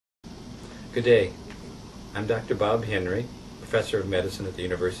Good day. I'm Dr. Bob Henry, Professor of Medicine at the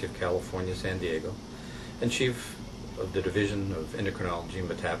University of California, San Diego, and Chief of the Division of Endocrinology and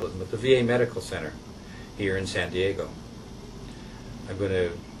Metabolism at the VA Medical Center here in San Diego. I'm going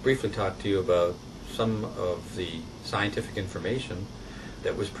to briefly talk to you about some of the scientific information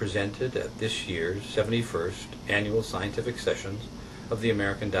that was presented at this year's 71st Annual Scientific Sessions of the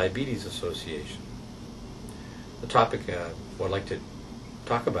American Diabetes Association. The topic what I'd like to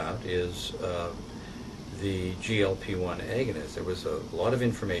talk about is the GLP-1 agonist. There was a lot of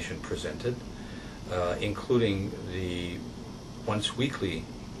information presented, including the once-weekly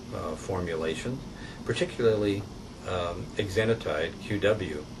formulation, particularly exenatide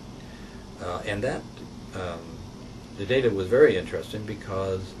QW, and that the data was very interesting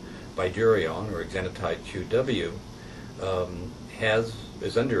because Bydureon, or exenatide QW,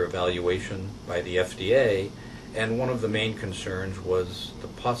 is under evaluation by the FDA, and one of the main concerns was the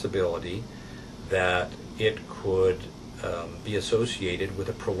possibility that it could be associated with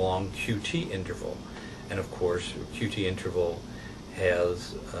a prolonged QT interval. And of course, QT interval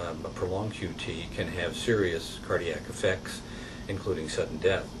has a prolonged QT can have serious cardiac effects, including sudden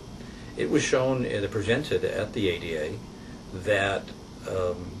death. It was shown and presented at the ADA that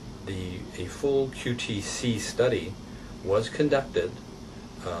a full QTC study was conducted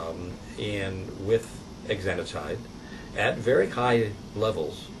with exenatide at very high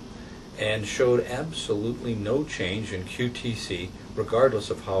levels and showed absolutely no change in QTC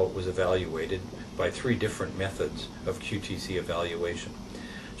regardless of how it was evaluated by 3 different methods of QTC evaluation.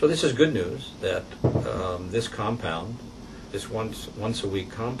 So this is good news that this compound, this once a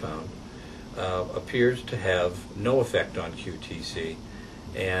week compound, appears to have no effect on QTC,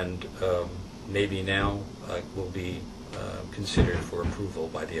 and maybe now will be considered for approval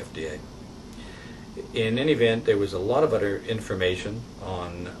by the FDA. In any event, there was a lot of other information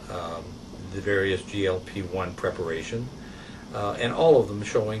on the various GLP-1 preparation, and all of them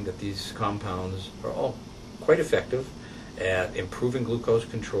showing that these compounds are all quite effective at improving glucose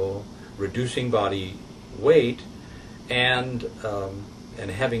control, reducing body weight, and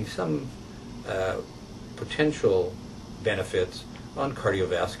having some potential benefits on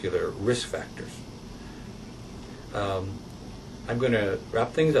cardiovascular risk factors. I'm going to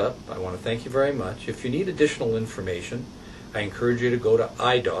wrap things up. I want to thank you very much. If you need additional information, I encourage you to go to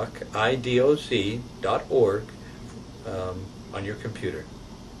idoc.org on your computer.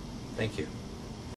 Thank you.